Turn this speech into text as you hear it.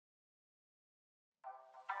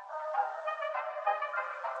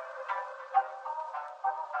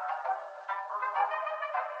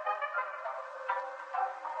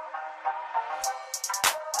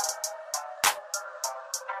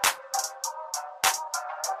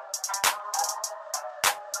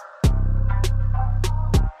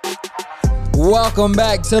Welcome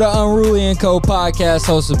back to the Unruly & Co. podcast,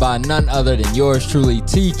 hosted by none other than yours truly,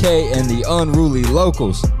 TK and the Unruly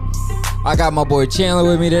Locals. I got my boy Chandler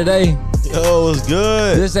with me today. Yo, what's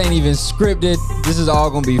good? This ain't even scripted. This is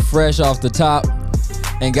all gonna be fresh off the top.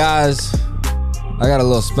 And guys, I got a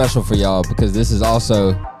little special for y'all because this is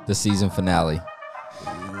also the season finale.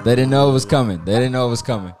 They didn't know it was coming.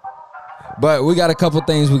 But we got a couple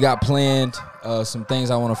things we got planned. Some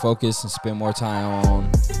things I want to focus and spend more time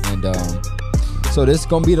on. And so this is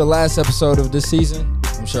going to be the last episode of this season.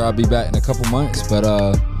 I'm sure I'll be back in a couple months. But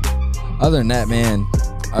other than that, man,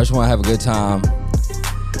 I just want to have a good time.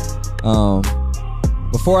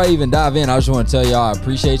 Before I even dive in, I just want to tell y'all I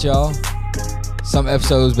appreciate y'all. Some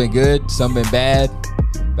episodes been good, some been bad.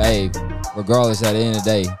 Babe, regardless, at the end of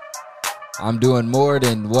the day, I'm doing more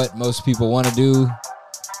than what most people want to do.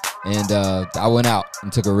 And I went out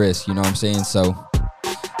and took a risk, you know what I'm saying? So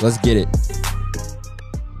let's get it.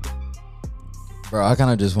 Bro, I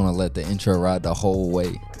kind of just want to let the intro ride the whole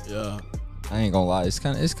way. Yeah. I ain't gonna lie, it's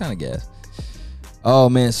kind of gas. Oh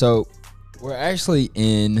man, so we're actually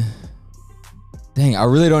in. Dang, I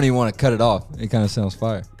really don't even want to cut it off. It kind of sounds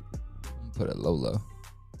fire. Put it low.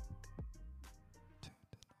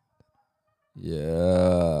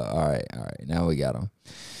 Yeah. All right. Now we got them.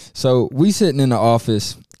 So we sitting in the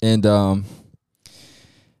office, and the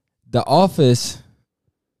office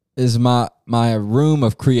is my room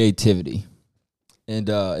of creativity. And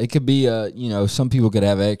it could be some people could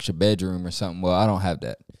have an extra bedroom or something. Well, I don't have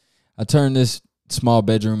that. I turned this small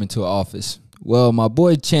bedroom into an office. Well, my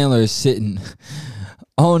boy Chandler is sitting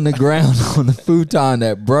on the ground on the futon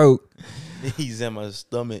that broke. He's in my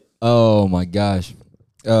stomach. Oh my gosh.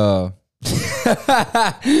 Oh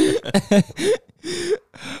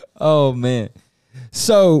man.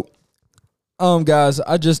 So guys,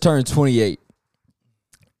 I just turned 28.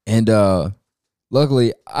 And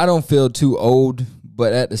luckily I don't feel too old,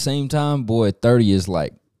 but at the same time, boy, 30 is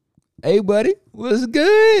like, hey buddy, what's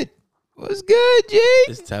good? What's good, G?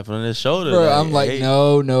 Just tapping on his shoulder. Bro, I'm like, hey.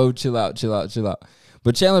 No, chill out.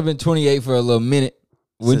 But Chandler been 28 for a little minute.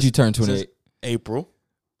 When'd you turn 28? April.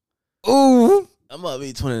 Ooh. I'm about to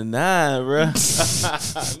be 29, bro. No.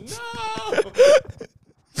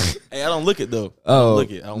 Hey, I don't look it though. I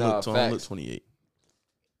don't look 28.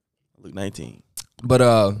 I look 19.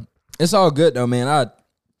 But it's all good though, man.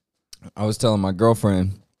 I was telling my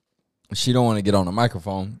girlfriend, she don't want to get on the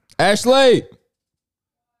microphone. Ashley.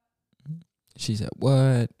 She said,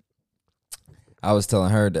 what? I was telling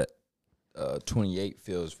her that 28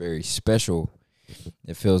 feels very special.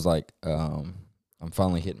 It feels like I'm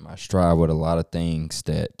finally hitting my stride with a lot of things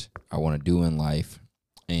that I want to do in life.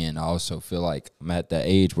 And I also feel like I'm at that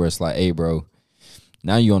age where it's like, hey, bro,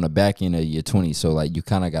 now you're on the back end of your 20s. So, like, you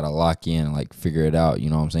kind of got to lock in and, like, figure it out. You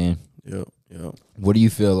know what I'm saying? Yep. What do you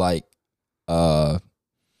feel like the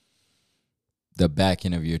back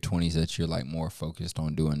end of your 20s that you're, like, more focused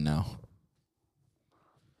on doing now?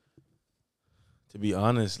 To be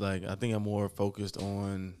honest, like, I think I'm more focused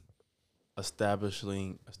on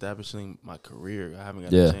establishing my career. I haven't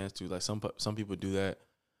got a chance to. Like, some people do that,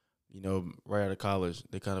 right out of college.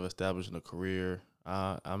 They kind of establishing a career.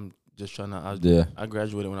 I'm just trying to. I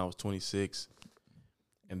graduated when I was 26,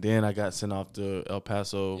 and then I got sent off to El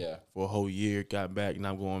Paso for a whole year. Got back, and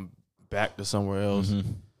I'm going back to somewhere else.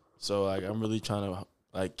 Mm-hmm. So like, I'm really trying to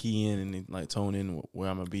like key in and like tone in where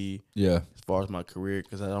I'm gonna be. Yeah. As far as my career,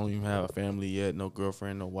 because I don't even have a family yet. No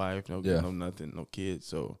girlfriend, no wife, no nothing, no kids.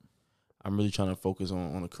 So I'm really trying to focus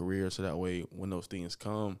on a career, so that way when those things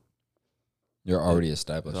come, you're already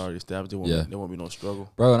established. It's already established. There won't be no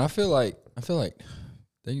struggle, bro. And I feel like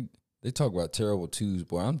they talk about terrible twos,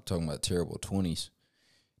 boy. I'm talking about terrible 20s.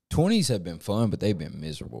 20s have been fun, but they've been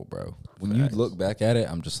miserable, bro. When you look back at it,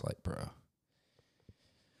 I'm just like, bro.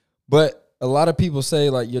 But a lot of people say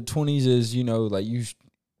like your 20s is, like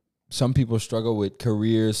some people struggle with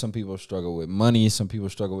careers, some people struggle with money, some people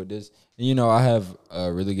struggle with this. And I have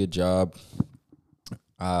a really good job.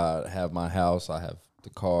 I have my house, I have the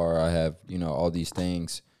car, I have, all these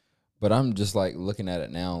things. But I'm just like looking at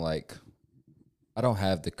it now like I don't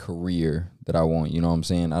have the career that I want, you know what I'm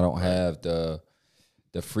saying? I don't have the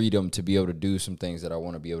freedom to be able to do some things that I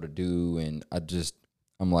want to be able to do. And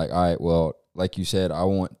I'm like, all right, well, like you said,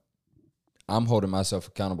 I'm holding myself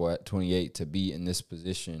accountable at 28 to be in this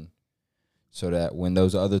position so that when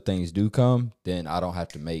those other things do come, then I don't have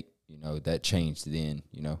to make, that change then,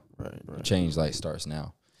 Right. The change like starts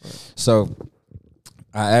now. Right. So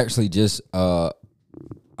I actually just, I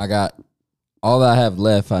got all that I have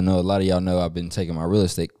left. I know a lot of y'all know I've been taking my real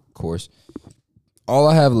estate course. All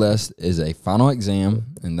I have left is a final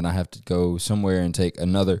exam, and then I have to go somewhere and take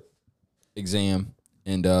another exam.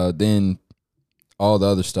 And then all the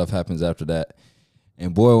other stuff happens after that.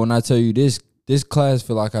 And boy, when I tell you this class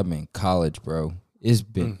feel like I'm in college, bro. It's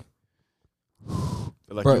been Feel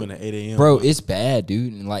like bro, you in at 8 a.m. bro, it's bad,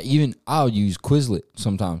 dude. And like even I'll use Quizlet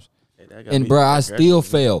sometimes. Hey, And bro, I still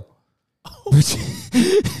fail.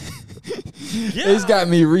 It's got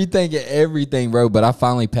me rethinking everything, bro. But I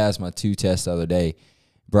finally passed my 2 tests the other day.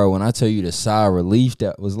 Bro, when I tell you the sigh of relief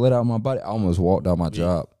that was let out of my body, I almost walked out my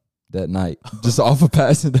job that night. Just off of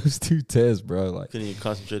passing those 2 tests, bro. Like, couldn't even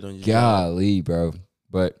concentrate on your golly, bro.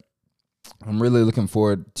 But I'm really looking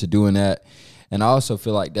forward to doing that. And I also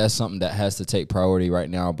feel like that's something that has to take priority right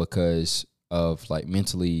now because of like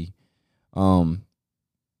mentally. I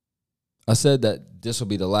said that this will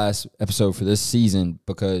be the last episode for this season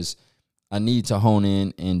because I need to hone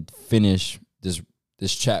in and finish this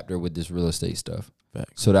chapter with this real estate stuff.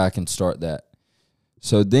 Facts. So that I can start that.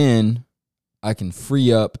 So then I can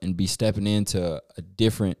free up and be stepping into a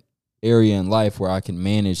different area in life where I can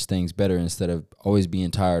manage things better instead of always being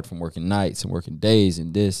tired from working nights and working days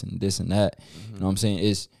and this and this and that. You know what I'm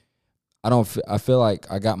saying? I feel like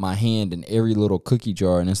I got my hand in every little cookie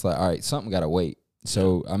jar and it's like, all right, something got to wait.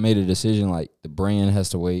 So I made a decision like the brand has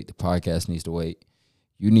to wait. The podcast needs to wait.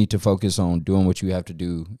 You need to focus on doing what you have to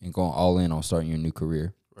do and going all in on starting your new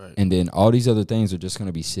career. Right. And then all these other things are just going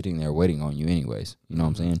to be sitting there waiting on you anyways. You know what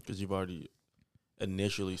I'm saying? Because you've already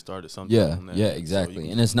initially started something. Yeah, exactly.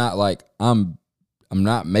 So and it's not like I'm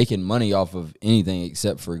not making money off of anything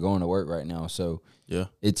except for going to work right now. So yeah,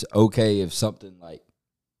 it's okay if something like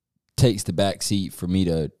takes the back seat for me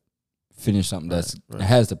to finish something that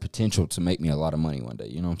has the potential to make me a lot of money one day.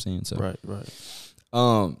 You know what I'm saying? So right.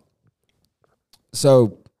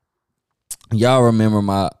 So y'all remember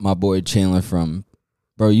my boy Chandler from,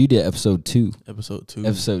 bro, you did episode 2. Episode 2.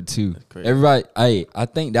 That's crazy. Everybody, I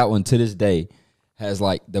think that one to this day has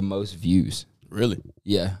like the most views. Really?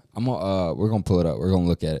 Yeah. We're gonna pull it up. We're gonna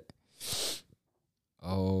look at it.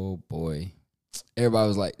 Oh boy. Everybody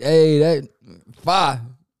was like, hey, that 5.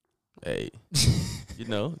 Hey. You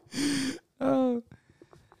know. Oh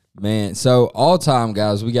man. So all time,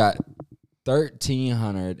 guys, we got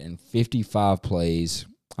 1,355 plays.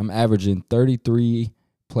 I'm averaging 33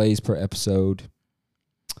 plays per episode.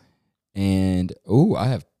 And, I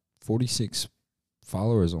have 46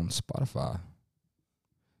 followers on Spotify.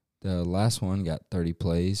 The last one got 30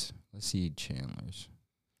 plays. Let's see Chandler's.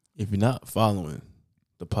 If you're not following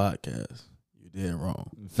the podcast, you're dead wrong.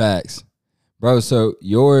 Facts. Bro, so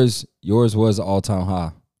yours was all-time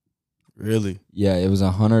high. Really? Yeah, it was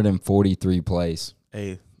 143 plays.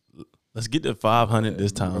 Hey, let's get to 500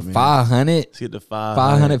 this time, man. 500? Let's get to 500.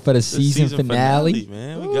 500 for the season finale?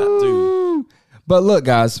 Man. We got to. But look,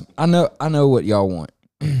 guys, I know what y'all want.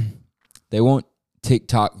 They want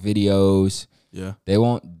TikTok videos. Yeah. They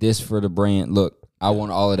want this for the brand. Look, I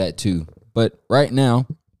want all of that too. But right now,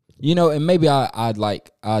 and maybe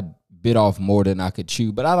I'd bit off more than I could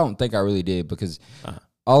chew, but I don't think I really did because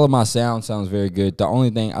all of my sounds very good. The only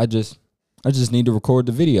thing I just need to record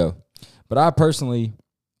the video. But I personally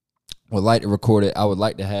would like to record it. I would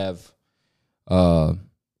like to have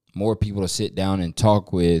more people to sit down and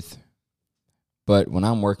talk with. But when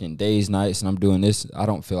I'm working days, nights, and I'm doing this, I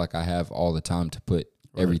don't feel like I have all the time to put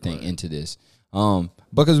everything into this.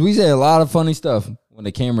 Because we say a lot of funny stuff when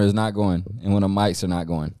the camera is not going and when the mics are not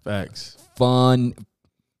going. Facts. Funny.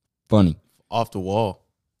 Off the wall.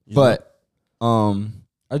 But I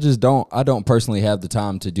don't personally have the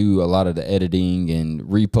time to do a lot of the editing and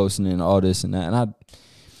reposting and all this and that.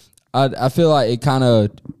 And I feel like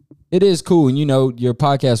it is cool. And your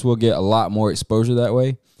podcast will get a lot more exposure that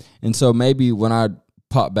way. And so maybe when I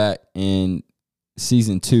pop back in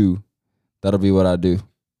season 2, that'll be what I do.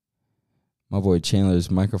 My boy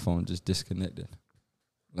Chandler's microphone just disconnected.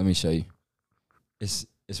 Let me show you. It's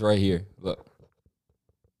right here. Look.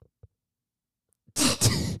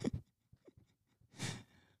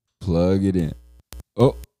 Plug it in.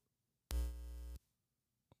 Oh.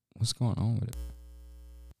 What's going on with it?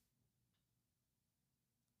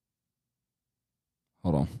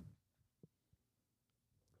 Hold on.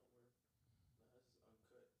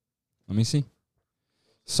 Let me see.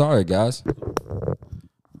 Sorry, guys.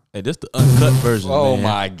 Hey, this the uncut version. Oh man.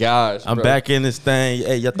 my gosh. I'm back in this thing.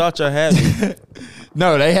 Hey, y'all thought y'all had me.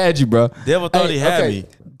 No, they had you, bro. Devil thought he had me.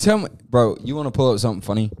 Tell me, bro, you want to pull up something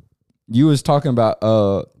funny? You was talking about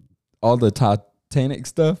all the Titanic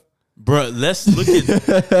stuff. Bro, let's look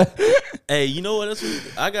at Hey, you know what?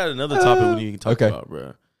 I got another topic we need to talk about,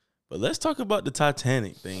 bro. But let's talk about the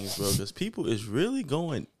Titanic things, bro, because people is really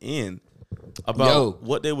going in about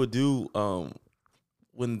what they would do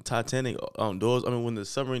when Titanic doors. I mean, when the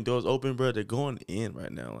submarine doors open, bro, they're going in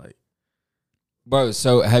right now, like. Bro,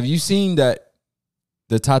 so have you seen that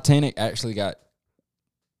the Titanic actually got.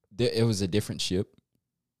 It was a different ship.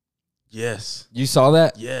 Yes. You saw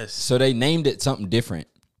that? Yes. So they named it something different,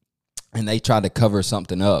 and they tried to cover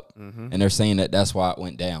something up, and they're saying that that's why it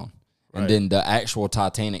went down. Right. And then the actual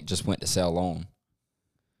Titanic just went to sail on.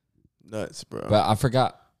 Nuts, bro. But I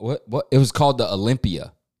forgot what it was called, the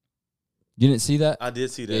Olympia. You didn't see that? I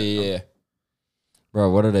did see that. Yeah.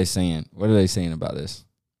 Bro, what are they saying? What are they saying about this?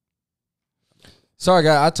 Sorry,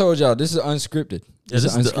 guys. I told y'all this is unscripted. Yeah,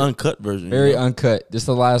 this is the uncut version. Very uncut. This is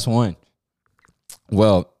the last one.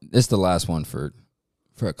 Well, it's the last one for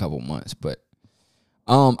a couple months, but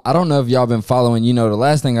I don't know if y'all been following. You know, the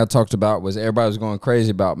last thing I talked about was everybody was going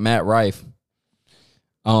crazy about Matt Rife.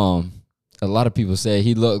 A lot of people said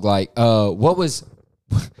he looked like what's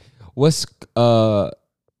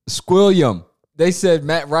Squilliam. They said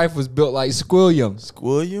Matt Rife was built like Squilliam.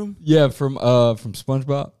 Squilliam? Yeah, from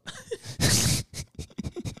SpongeBob.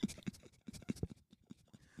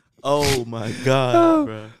 Oh my god,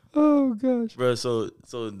 bro. Oh gosh, bro. So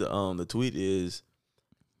the tweet is,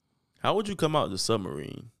 how would you come out the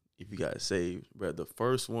submarine if you got saved, bro? The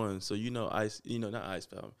first one. So not Ice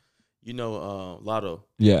Power. Lotto.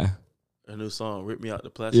 Yeah. A new song, "Rip Me Out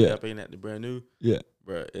the Plastic." Yeah. I ain't at the brand new. Yeah.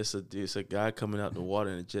 Bro, it's a guy coming out the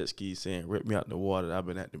water in a jet ski saying, "Rip me out the water. I've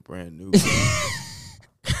been at the brand new."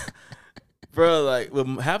 Bro, like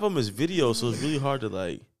half of them is videos, so it's really hard to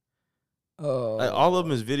like all of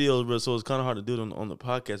them is videos, bro. So it's kind of hard to do it on the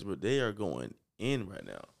podcast, but they are going in right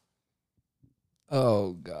now.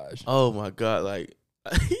 Oh gosh. Oh my god, like,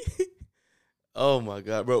 oh my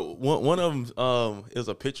god, bro. One of them, it was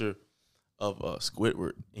a picture of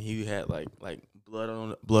Squidward, and he had like blood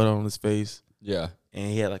on his face. Yeah. And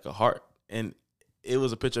he had like a heart, and it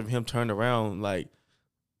was a picture of him turned around like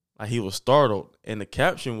he was startled, and the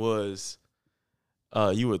caption was,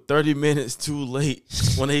 "You were 30 minutes too late."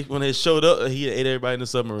 when they showed up, he ate everybody in the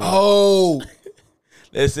submarine. Oh,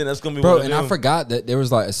 that's gonna be bro. one of And them. I forgot that there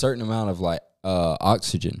was like a certain amount of like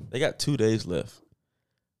oxygen. They got 2 days left.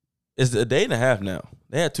 It's a day and a half now.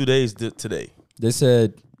 They had 2 days today. They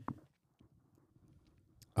said,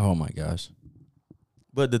 "Oh my gosh."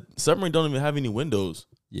 But the submarine don't even have any windows.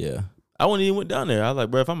 Yeah. I wouldn't even went down there. I was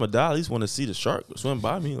like, bro, if I'm gonna die, at least want to see the shark swim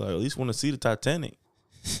by me. Like, at least want to see the Titanic.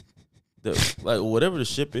 Like whatever the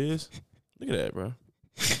ship is. Look at that, bro.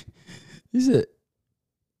 He said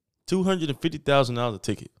 $250,000 a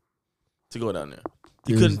ticket to go down there.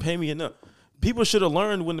 You couldn't pay me enough. People should have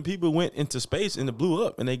learned when the people went into space and it blew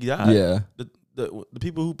up and they died. Yeah. The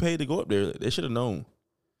people who paid to go up there, they should have known.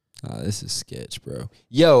 Oh, this is sketch, bro.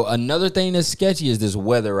 Yo, another thing that's sketchy is this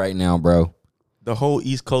weather right now, bro. The whole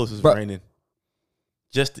East Coast is raining.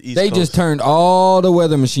 Just the East Coast. They just turned all the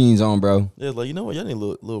weather machines on, bro. Yeah, like, you know what? Y'all need a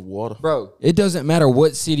little water. Bro, it doesn't matter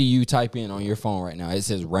what city you type in on your phone right now. It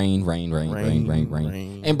says rain, rain, rain, rain, rain,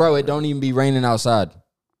 rain. And, bro, it don't even be raining outside.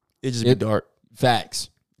 It just be dark.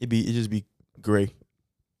 Facts. It just be gray.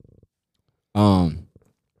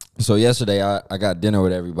 So yesterday I got dinner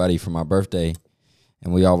with everybody for my birthday,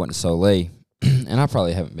 and we all went to Soleil. And I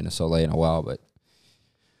probably haven't been to Soleil in a while, but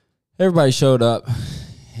everybody showed up,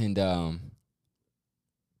 and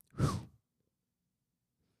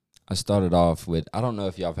I started off with, I don't know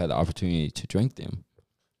if y'all have had the opportunity to drink them,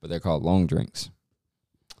 but they're called long drinks.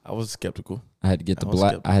 I was skeptical. I had to get the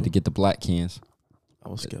black cans. I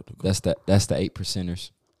was skeptical. That's the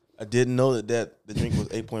 8%ers. I didn't know that the drink was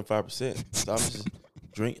 8.5%. So I'm just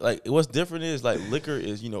drink like what's different is like liquor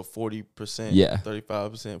is 40%,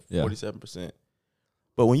 35%, 47%.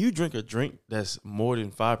 But when you drink a drink that's more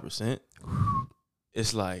than 5%,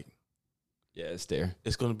 it's like it's there.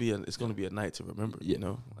 It's gonna be a night to remember. You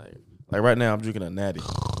know, like right now I'm drinking a natty.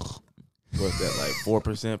 What's that, like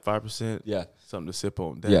 4%, 5%? Yeah, something to sip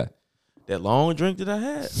on. That long drink that I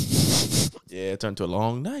had, it turned to a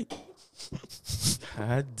long night.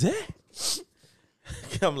 God damn.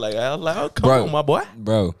 I'm like, come on, my boy.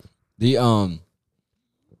 Bro,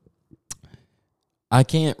 I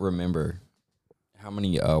can't remember how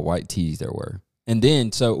many white teas there were. And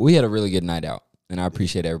then, so we had a really good night out, and I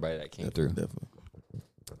appreciate everybody that came through. Definitely.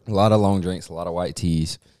 A lot of long drinks, a lot of white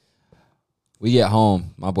teas. We get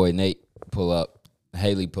home, my boy Nate pull up,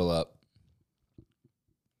 Haley pull up.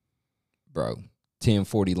 Bro,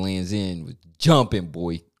 1040 lands in with jumping,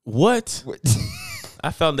 boy. What?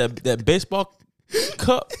 I found that baseball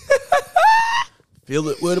cup. Fill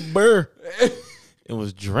it with a burr. And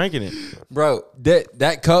was drinking it. Bro,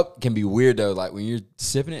 that cup can be weird though. Like when you're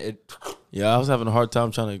sipping it. Yeah, I was having a hard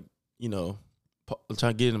time trying to,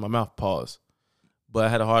 trying to get it in my mouth. Pause. But I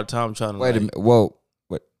had a hard time trying to. Wait a minute. Whoa.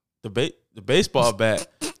 What? The baseball bat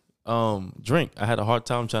drink. I had a hard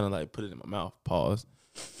time trying to put it in my mouth. Pause.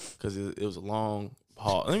 Because it was a long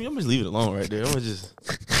pause. I'm just leave it alone right there. I'm gonna just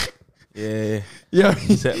yeah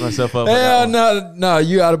set myself up. Hell no,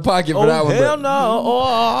 you out of pocket for that one. Hell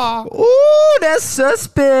no. Ooh, that's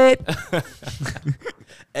suspect.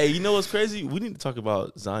 Hey, you know what's crazy? We need to talk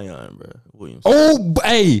about Zion, bro. Williams. Oh,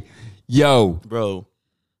 hey, yo, bro.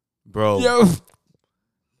 All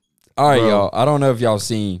right, y'all. I don't know if y'all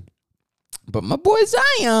seen, but my boy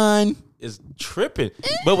Zion is tripping.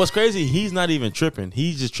 But what's crazy? He's not even tripping.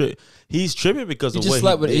 He's just He's tripping because of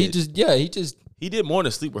what he did. He did more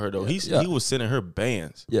than sleep with her though. He was sending her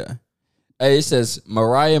bands. Yeah. Hey, it says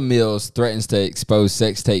Mariah Mills threatens to expose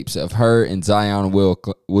sex tapes of her and Zion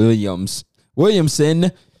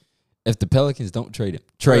Williamson if the Pelicans don't trade him.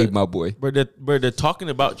 Trade my boy. But they're talking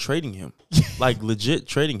about trading him, like legit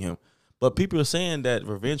trading him. But people are saying that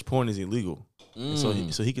revenge porn is illegal, so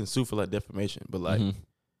he can sue for like defamation. But like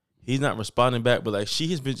he's not responding back. But like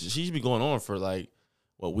she's been going on for like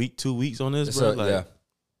what 2 weeks on this, bro. Like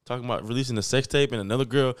talking about releasing a sex tape and another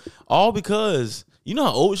girl, all because you know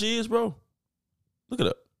how old she is, bro. Look it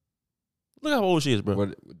up. Look how old she is, bro.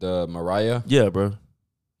 What, the Mariah? Yeah, bro.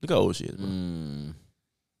 Look how old she is, bro.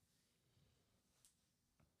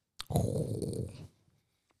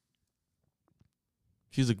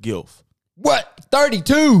 She's a gilf. What?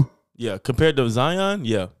 32? Yeah, compared to Zion,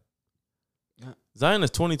 yeah. Zion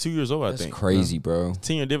is 22 years old, I think. That's crazy, bro.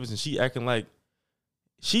 10-year difference, and she's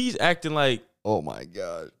acting like, oh my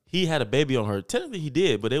God, he had a baby on her. Technically, he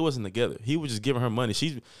did, but they wasn't together. He was just giving her money.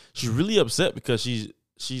 She's really upset because she's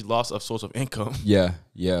lost a source of income. Yeah.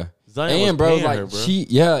 Zion was paying her,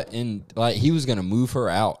 bro. And like he was gonna move her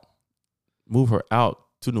out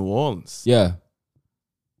to New Orleans. Yeah,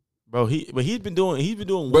 bro. He's been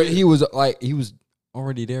doing. But weird. he was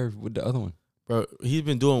already there with the other one. Bro, he's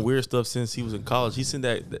been doing weird stuff since he was in college. He sent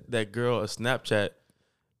that girl a Snapchat,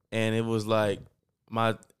 and it was like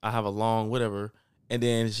I have a long whatever, and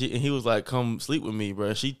then he was like, "Come sleep with me,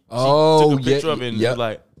 bro." She took a picture of it and was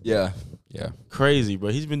like, yeah, crazy, bro.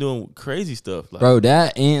 He's been doing crazy stuff, like, bro.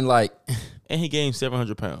 That and like, and he gained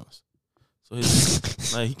 700 pounds, so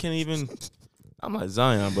he's like he can't even. I'm like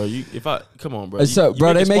Zion, bro. Come on, bro. So,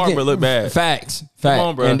 bro, they make it look bad. Facts. Come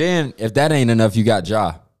on, bro. And then if that ain't enough, you got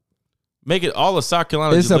Ja. Make it all of South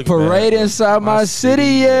Carolina. It's a parade inside my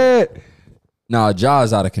city yet. Nah,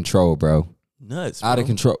 Ja's out of control, bro. Nuts, bro. Out of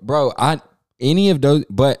control, bro. Any of those,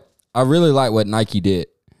 but I really like what Nike did.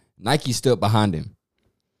 Nike stood behind him,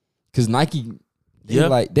 cause Nike,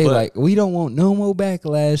 we don't want no more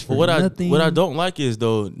backlash for nothing. What I don't like is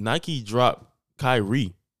though Nike dropped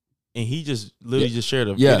Kyrie, and he just literally just shared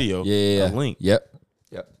a video, a link. Yep.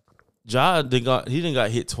 Ja got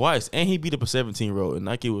hit twice, and he beat up a 17-year-old, and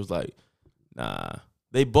Nike was like, nah.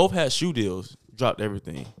 They both had shoe deals, dropped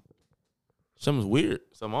everything. Something's weird.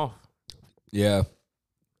 Something off. Yeah.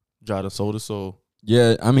 Ja done sold his soul.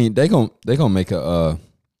 Yeah, I mean they gonna make a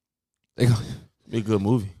be a good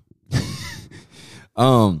movie.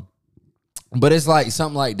 But it's like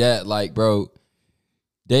something like that, like, bro,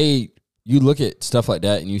 you look at stuff like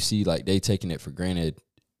that and you see like they taking it for granted,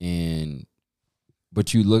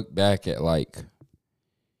 but you look back at like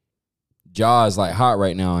Ja is like hot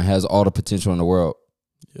right now and has all the potential in the world,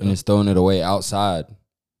 and is throwing it away outside.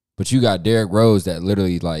 But you got Derrick Rose that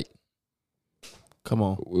literally like, come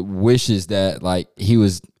on, wishes that like he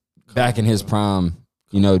was back in his prime,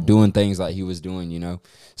 doing things like he was doing,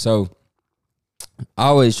 So I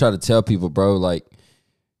always try to tell people, bro, like,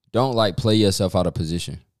 don't like play yourself out of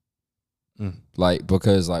position, like,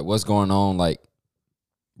 because like what's going on, like,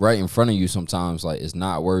 right in front of you sometimes, like, it's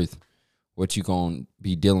not worth what you gonna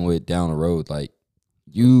be dealing with down the road. Like,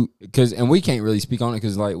 and we can't really speak on it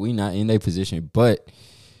because like we not in their position, but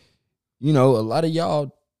a lot of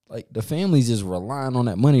y'all, like, the families is relying on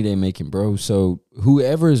that money they making, bro. So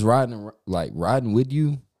whoever is riding with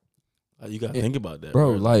you, you gotta think about that,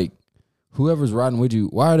 bro. Like, whoever's riding with you,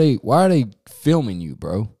 why are they filming you,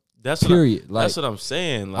 bro? That's what I'm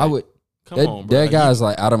saying. Like, I would. Come on, bro. That guy's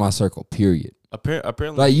like out of my circle. Period.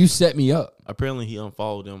 Apparently, like, you set me up. Apparently, he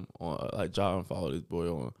unfollowed him on Ja unfollowed his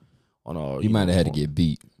boy on all. He might have had to get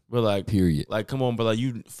beat. But like, period. Like, come on, but like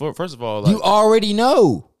first of all, like, you already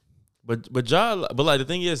know. But Ja, but like the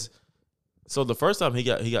thing is, so the first time he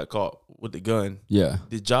got caught with the gun,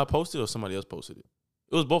 did Ja post it or somebody else posted it?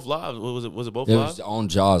 It was both live. Was it both live? It was on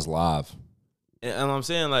Ja's live. And I'm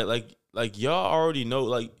saying like y'all already know,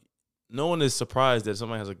 like, no one is surprised that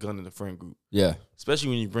somebody has a gun in the friend group. Yeah. Especially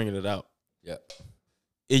when you're bringing it out. Yeah.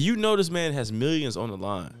 And you know this man has millions on the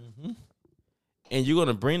line. Mm-hmm. And you're going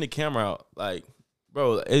to bring the camera out, like,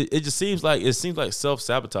 bro, it just seems like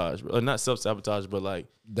self-sabotage. Or not self-sabotage, but like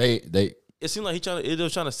it seems like they're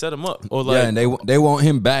trying to set him up. Or like, and they want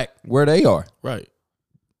him back where they are. Right.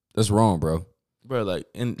 That's wrong, bro. Bro, like,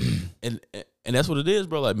 and that's what it is,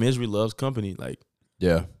 bro. Like, misery loves company. Like,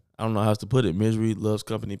 yeah, I don't know how else to put it. Misery loves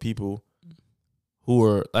company. People who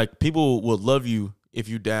are like, people will love you if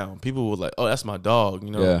you down. People will like, oh, that's my dog.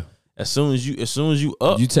 You know. Yeah. As soon as you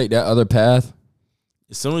up, you take that other path.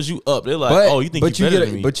 As soon as you up, they're like, oh, you think you better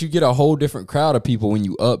than me. But you get a whole different crowd of people when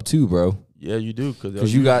you up too, bro. Yeah, you do.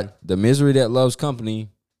 Because you got the misery that loves company,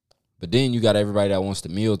 but then you got everybody that wants the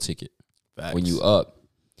meal ticket. Facts. When you up.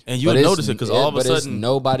 And you'll notice it because all of a sudden. It's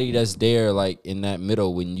nobody that's there like in that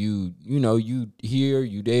middle when you here,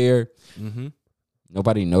 you there. Mm-hmm.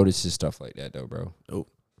 Nobody notices stuff like that though, bro. Nope.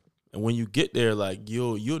 And when you get there, like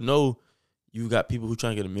you'll know you got people who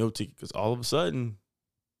trying to get a meal ticket because all of a sudden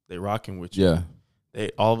they rocking with you. Yeah.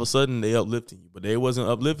 All of a sudden they uplifting you, but they wasn't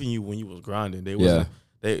uplifting you when you was grinding. They wasn't.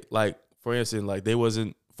 They like, for instance, like they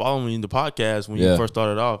wasn't following the podcast when you first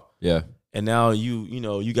started off. Yeah. And now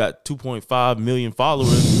you got 2.5 million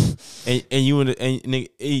followers, and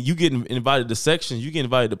you get invited to sections, you get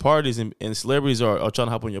invited to parties, and celebrities are trying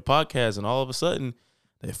to hop on your podcast, and all of a sudden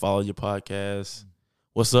they follow your podcast.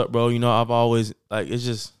 What's up, bro? You know, I've always like it's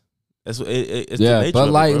just it's the nature but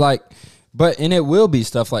of it, bro. And it will be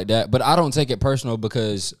stuff like that, but I don't take it personal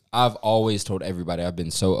because I've always told everybody, I've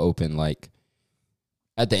been so open, like.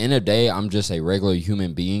 At the end of the day, I'm just a regular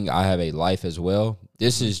human being. I have a life as well.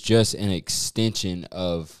 This is just an extension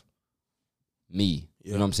of me. Yeah.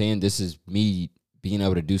 You know what I'm saying? This is me being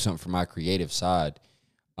able to do something for my creative side.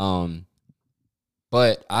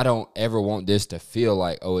 But I don't ever want this to feel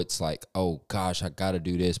like, oh, it's like, oh, gosh, I got to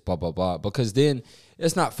do this, blah, blah, blah. Because then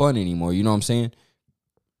it's not fun anymore. You know what I'm saying?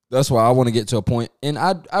 That's why I want to get to a point. And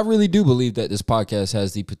I really do believe that this podcast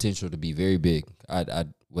has the potential to be very big. I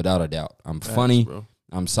without a doubt. I'm funny. Bro.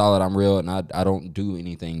 I'm solid, I'm real, and I don't do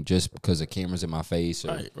anything just because the camera's in my face.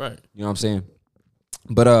 Or, right. You know what I'm saying?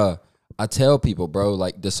 But I tell people, bro,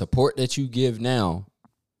 like the support that you give now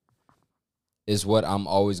is what I'm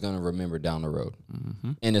always going to remember down the road.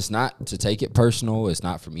 Mm-hmm. And it's not to take it personal. It's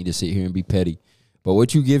not for me to sit here and be petty. But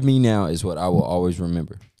what you give me now is what I will always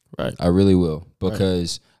remember. Right. I really will.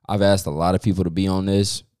 Because I've asked a lot of people to be on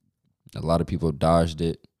this. A lot of people dodged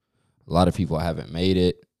it. A lot of people haven't made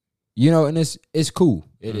it. You know, and it's cool.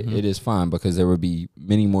 It is fine because there will be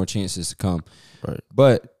many more chances to come. Right.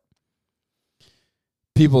 But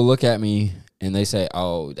people look at me and they say,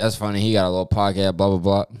 oh, that's funny. He got a little podcast, blah, blah,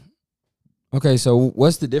 blah. Okay, so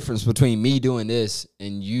what's the difference between me doing this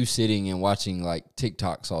and you sitting and watching, like,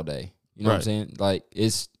 TikToks all day? You know what I'm saying? Like,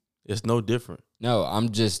 it's no different. No,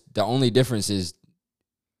 I'm just, the only difference is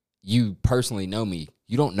you personally know me.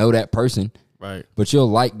 You don't know that person. Right. But you'll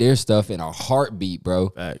like their stuff in a heartbeat, bro.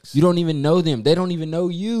 Facts. You don't even know them. They don't even know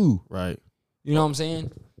you. Right. You know what I'm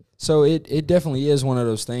saying? So it definitely is one of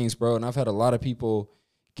those things, bro. And I've had a lot of people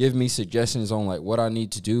give me suggestions on, like, what I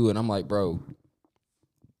need to do. And I'm like, bro,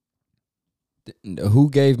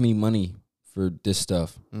 who gave me money for this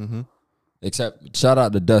stuff? Mm-hmm. Except, shout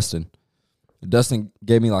out to Dustin. Dustin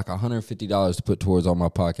gave me like $150 to put towards all my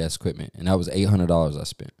podcast equipment. And that was $800 I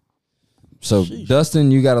spent. So, sheesh. Dustin,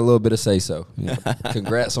 you got a little bit of say-so. Yeah.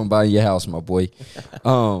 Congrats on buying your house, my boy.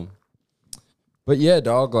 But, yeah,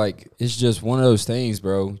 dog, like, it's just one of those things,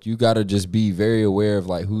 bro. You got to just be very aware of,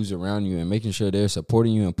 like, who's around you and making sure they're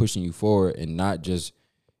supporting you and pushing you forward and not just,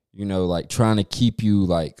 you know, like, trying to keep you,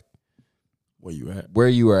 like, where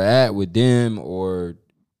you are at with them or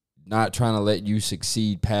not trying to let you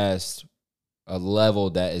succeed past a level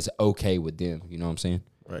that is okay with them. You know what I'm saying?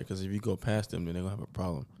 Right, because if you go past them, then they're going to have a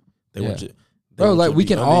problem. They yeah. want you, bro, like we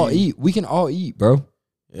can all eat. We can all eat, bro.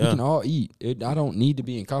 Yeah. We can all eat. I don't need to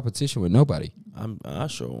be in competition with nobody. I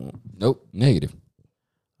sure won't. Nope, negative.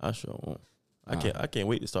 I sure won't. I can't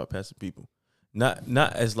wait to start passing people. Not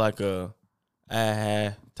as like a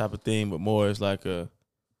type of thing, but more as like a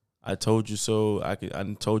I told you so. I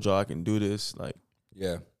told y'all I can do this. Like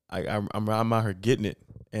yeah, I'm out here getting it.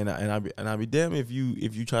 And I'll be damned if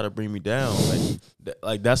you try to bring me down.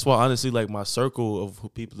 Like that's why honestly, like my circle of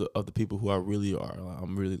the people who I'm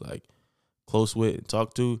really like close with and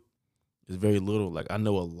talk to is very little. Like I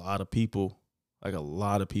know a lot of people,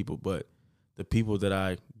 but the people that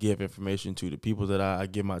I give information to, the people that I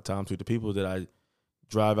give my time to, the people that I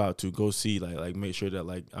drive out to go see, like make sure that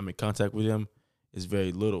like I'm in contact with them is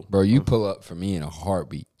very little. Bro, you pull up for me in a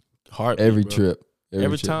heartbeat. bro. Every trip.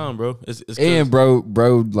 Every time, bro. It's and bro,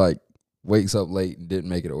 like wakes up late and didn't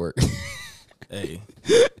make it to work. Hey,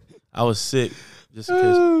 I was sick just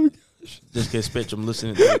in case Spectrum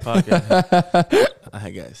listening to the podcast. I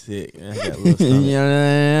got sick. I got a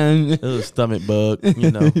little stomach bug.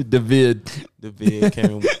 You know, the vid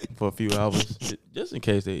came for a few hours just in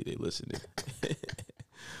case they listened.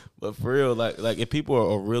 But for real, like if people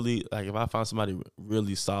are really like, if I find somebody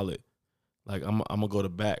really solid, like I'm gonna go to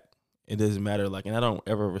back. It doesn't matter. Like, and I don't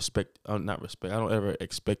ever not respect. I don't ever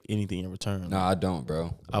expect anything in return. No, I don't,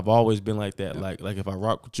 bro. I've always been like that. Yeah. Like if I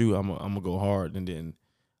rock with you, I'm gonna go hard, and then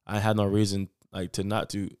I had no reason like to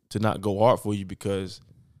not go hard for you because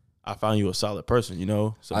I found you a solid person. You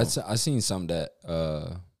know. So I seen some that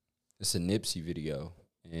it's a Nipsey video,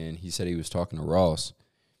 and he said he was talking to Ross,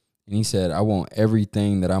 and he said, "I want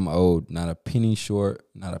everything that I'm owed, not a penny short,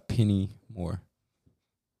 not a penny more.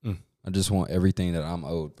 I just want everything that I'm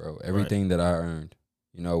owed, bro. Everything that I earned.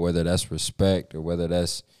 You know, whether that's respect or whether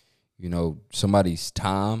that's, you know, somebody's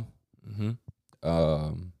time,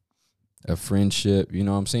 a friendship. You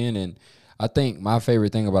know what I'm saying? And I think my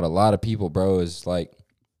favorite thing about a lot of people, bro, is like,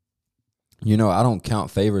 you know, I don't count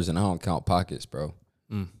favors and I don't count pockets, bro.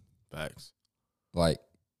 Facts. Like,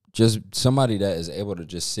 just somebody that is able to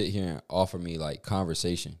just sit here and offer me like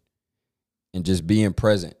conversation and just being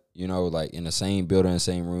present, you know, like in the same building, the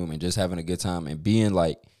same room, and just having a good time and being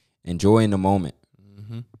like enjoying the moment.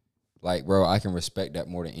 Like, bro, I can respect that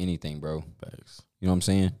more than anything, bro. Facts. You know what I'm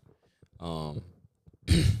saying?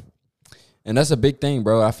 And that's a big thing,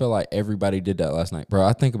 bro. I feel like everybody did that last night, bro.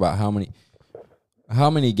 I think about how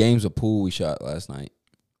many games of pool we shot last night.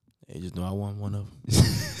 Hey, just know I won one of them.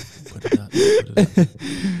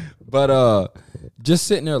 But just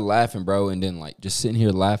sitting there laughing, bro, and then like just sitting here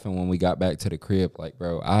laughing when we got back to the crib, like,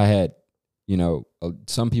 bro, I had, you know,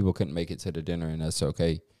 some people couldn't make it to the dinner, and that's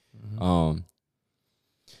okay.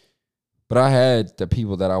 But I had the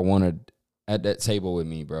people that I wanted at that table with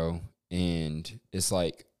me, bro, and it's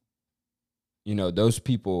like, you know, those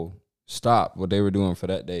people stopped what they were doing for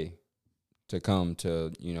that day to come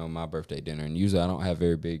to, you know, my birthday dinner. And usually I don't have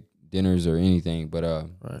very big dinners or anything, but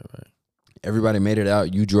right. Everybody made it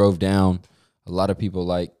out. You drove down. A lot of people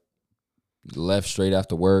like left straight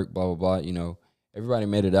after work, blah, blah, blah. You know, everybody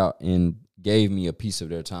made it out and gave me a piece of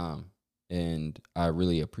their time. And I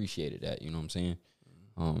really appreciated that. You know what I'm saying?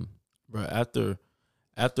 Bro,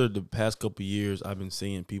 after the past couple of years, I've been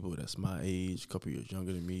seeing people that's my age, a couple years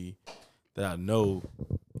younger than me, that I know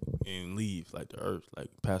and leave, like the earth, like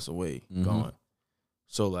pass away, gone.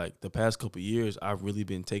 So like the past couple of years, I've really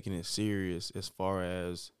been taking it serious as far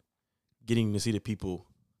as getting to see the people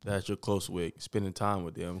that you're close with, spending time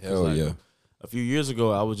with them. Hell like, yeah. A few years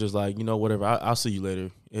ago, I was just like, you know, whatever, I'll see you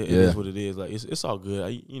later. It is what it is. Like it's all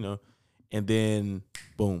good, you know. And then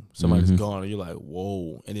boom, somebody's gone, and you're like,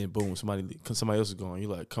 whoa. And then boom, somebody else is gone.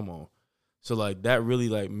 You're like, come on. So like that really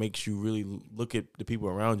like makes you really look at the people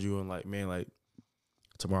around you and like, man, like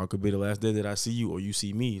tomorrow could be the last day that I see you or you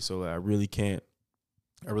see me. So like, I really can't,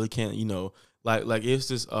 you know, like it's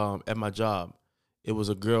just at my job, it was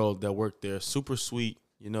a girl that worked there, super sweet,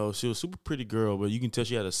 you know, she was a super pretty girl, but you can tell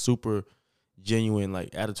she had a super genuine like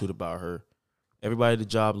attitude about her. Everybody at the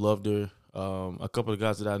job loved her. A couple of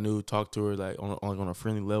guys that I knew talked to her like on a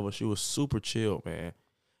friendly level. She was super chill, man.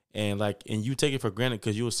 And like, and you take it for granted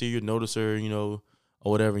because you will see her, notice her, you know,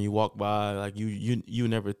 or whatever. And you walk by, like you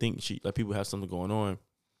never think like people have something going on,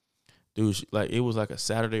 dude. Like it was like a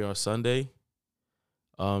Saturday or a Sunday.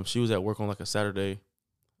 She was at work on like a Saturday.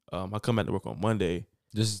 I come back to work on Monday.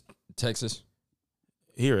 This is Texas.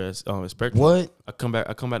 Here as Spectrum. What? I come back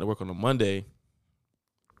to work on a Monday.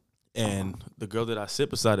 And the girl that I sit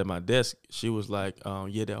beside at my desk, she was like,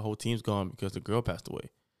 yeah, that whole team's gone because the girl passed away.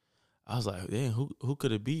 I was like, damn, who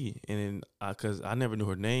could it be? And then, cause I never knew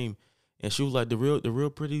her name. And she was like the real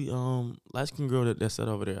pretty, light-skinned girl that sat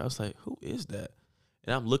over there. I was like, who is that?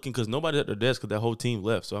 And I'm looking cause nobody's at their desk cause that whole team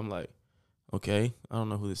left. So I'm like, okay, I don't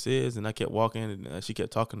know who this is. And I kept walking and she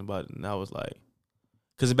kept talking about it. And I was like,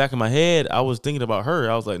 cause in the back of my head, I was thinking about her.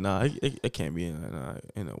 I was like, nah, it can't be in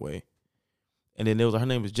a way. And then there was her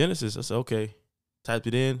name is Genesis. I said, okay. Typed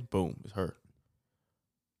it in. Boom, it's her.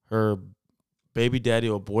 Her baby daddy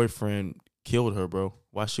or boyfriend killed her, bro,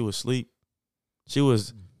 while she was asleep. She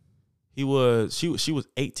was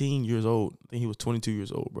 18 years old. I think he was 22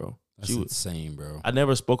 years old, bro. That's insane, bro. I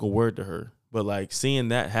never spoke a word to her, but like seeing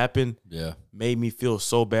that happen, made me feel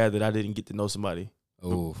so bad that I didn't get to know somebody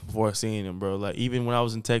before seeing them, bro. Like even when I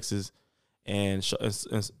was in Texas, and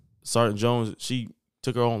Sergeant Jones, she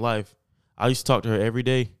took her own life. I used to talk to her every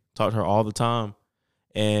day, talk to her all the time.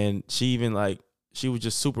 And she even she was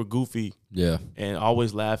just super goofy. Yeah. And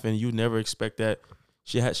always laughing. You never expect that.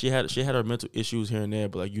 She had her mental issues here and there,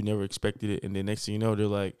 but like you never expected it. And then next thing you know, they're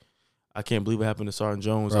like, I can't believe what happened to Sergeant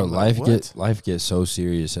Jones. Bro, life gets so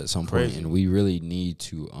serious at some point, and we really need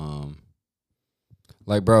to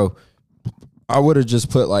like, bro, I would have just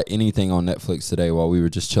put like anything on Netflix today while we were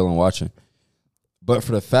just chilling watching. But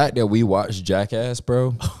for the fact that we watched Jackass,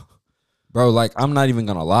 bro, Bro, like, I'm not even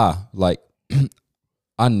gonna lie. Like,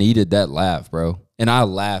 I needed that laugh, bro. And I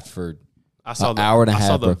laughed for an hour and a half. I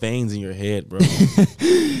saw the bro. veins in your head, bro.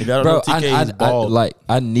 If y'all don't know, TK is bald.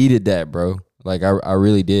 I needed that, bro. Like, I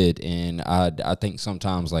really did. And I think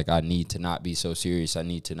sometimes, like, I need to not be so serious. I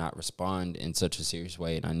need to not respond in such a serious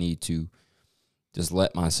way. And I need to just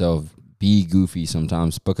let myself be goofy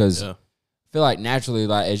sometimes. Because I feel like naturally,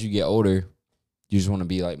 like, as you get older, you just want to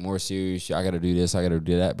be, like, more serious. I got to do this. I got to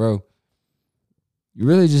do that, bro. You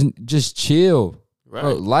really just chill. Right.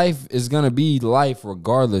 Bro, life is going to be life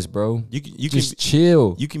regardless, bro. You can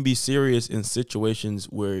chill. You can be serious in situations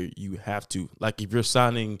where you have to. Like if you're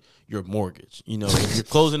signing your mortgage, if you're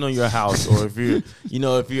closing on your house, or if you're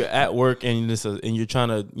at work and you're trying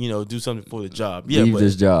to, do something for the job. Yeah, leave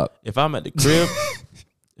this job. If I'm at the crib,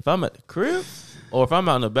 or if I'm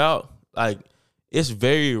out and about, like it's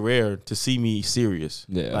very rare to see me serious.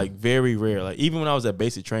 Yeah. Like very rare. Like even when I was at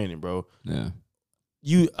basic training, bro. Yeah.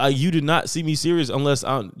 You did not see me serious unless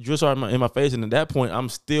you're sorry in my face, and at that point I'm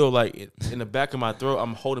still like in the back of my throat.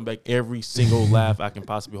 I'm holding back every single laugh I can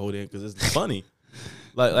possibly hold in because it's funny.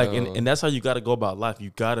 And that's how you got to go about life. You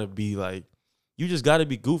got to be like, you just got to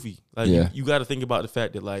be goofy. Like you got to think about the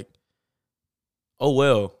fact that like, oh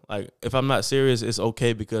well, like if I'm not serious, it's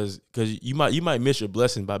okay because you might miss your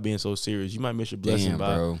blessing by being so serious. You might miss your blessing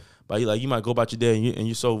by you might go about your day and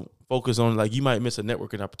you're so focused on like you might miss a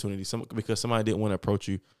networking opportunity because somebody didn't want to approach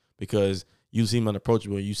you because you seem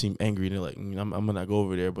unapproachable and you seem angry and they're like I'm gonna not go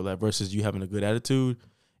over there, but like versus you having a good attitude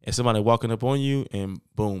and somebody walking up on you and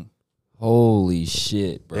boom, holy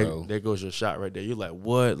shit, bro, there goes your shot right there. You're like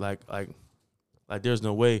what, like there's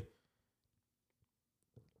no way.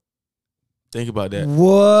 Think about that.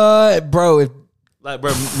 What, bro?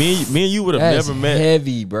 Bro, me and you would have never met.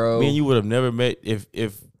 Heavy, bro. Me and you would have never met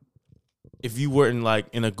if you weren't like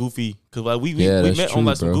in a goofy, because like we met on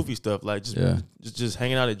like some goofy stuff, like just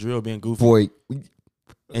hanging out at drill, being goofy. Boy,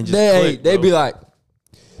 and just they'd be like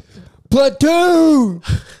platoon.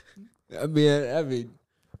 I mean,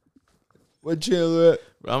 what chill at?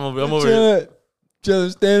 I'm over here. Chill,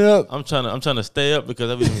 stand up. I'm trying to stay up because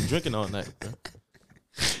I've been drinking all night, bro.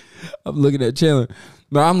 I'm looking at chilling,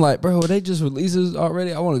 but I'm like, bro, they just released this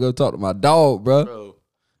already. I want to go talk to my dog, bro.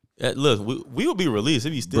 Look, we will be released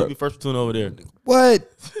if you still be first platoon over there. What?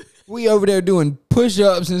 We over there doing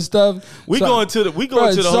push-ups and stuff. We going to the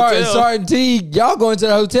hotel. Sergeant T, y'all going to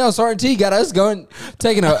the hotel. Sergeant T got us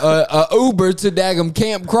taking a Uber to Daggum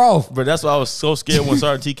Camp Croft. But that's why I was so scared when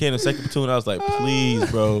Sergeant T came to second platoon. I was like,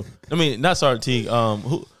 please, bro. I mean, not Sergeant T.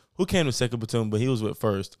 Who came to second platoon, but he was with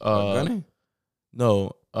first. Gunny?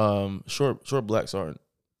 No, short black sergeant.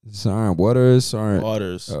 Sergeant Waters.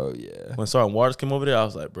 Oh yeah. When Sergeant Waters came over there, I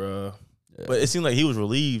was like, bro. Yeah. But it seemed like he was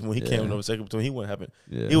relieved when he came over second platoon. He wasn't having.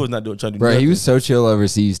 Yeah. He was not trying to do. Bro, nothing. He was so chill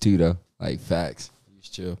overseas too, though. Like facts. He was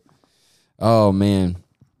chill. Oh man.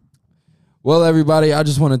 Well, everybody, I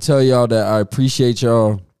just want to tell y'all that I appreciate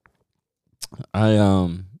y'all.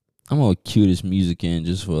 I'm gonna cue this music in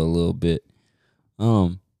just for a little bit. I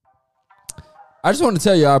just want to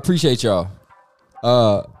tell y'all I appreciate y'all.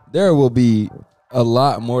 There will be a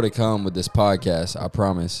lot more to come with this podcast, I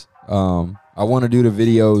promise. I want to do the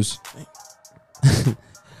videos.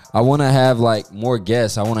 I want to have like more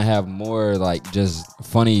guests. I want to have more like just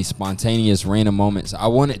funny, spontaneous, random moments. I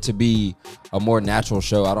want it to be a more natural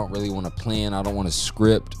show. I don't really want to plan. I don't want to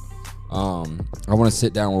script. I want to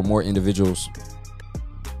sit down with more individuals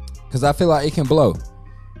because I feel like it can blow.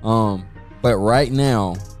 But right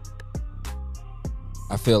now,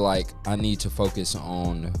 I feel like I need to focus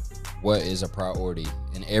on what is a priority,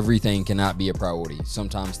 and everything cannot be a priority.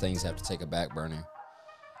 Sometimes things have to take a back burner.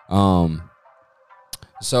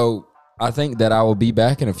 So I think that I will be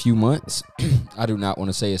back in a few months. I do not want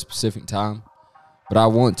to say a specific time, but I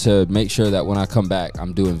want to make sure that when I come back,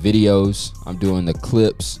 I'm doing videos, I'm doing the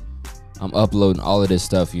clips, I'm uploading all of this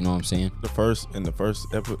stuff. You know what I'm saying? The first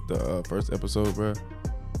episode, bro.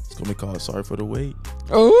 It's gonna be called "Sorry for the Wait."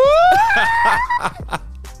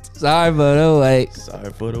 Sorry for the wait.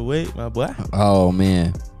 Sorry for the wait, my boy. Oh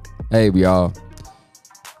man, hey y'all.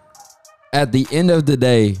 At the end of the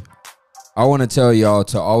day, I want to tell y'all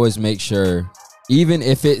to always make sure, even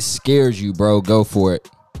if it scares you, bro, go for it.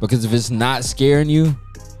 Because if it's not scaring you,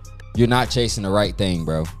 you're not chasing the right thing,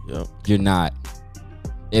 bro. Yep. You're not.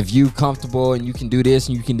 If you comfortable and you can do this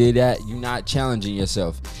and you can do that, you're not challenging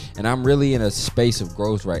yourself. And I'm really in a space of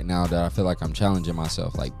growth right now that I feel like I'm challenging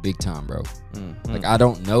myself, like big time, bro. Mm-hmm. Like I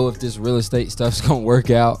don't know if this real estate stuff's gonna work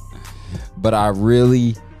out, but I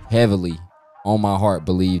really heavily on my heart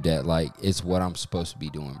believe that like it's what I'm supposed to be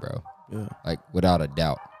doing, bro. Yeah. Like without a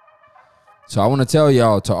doubt. So I want to tell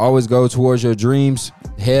y'all to always go towards your dreams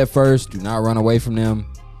head first. Do not run away from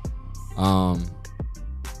them.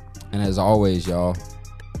 And as always, y'all,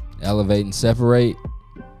 elevate and separate,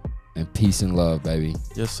 and peace and love, baby.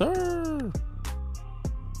 Yes, sir.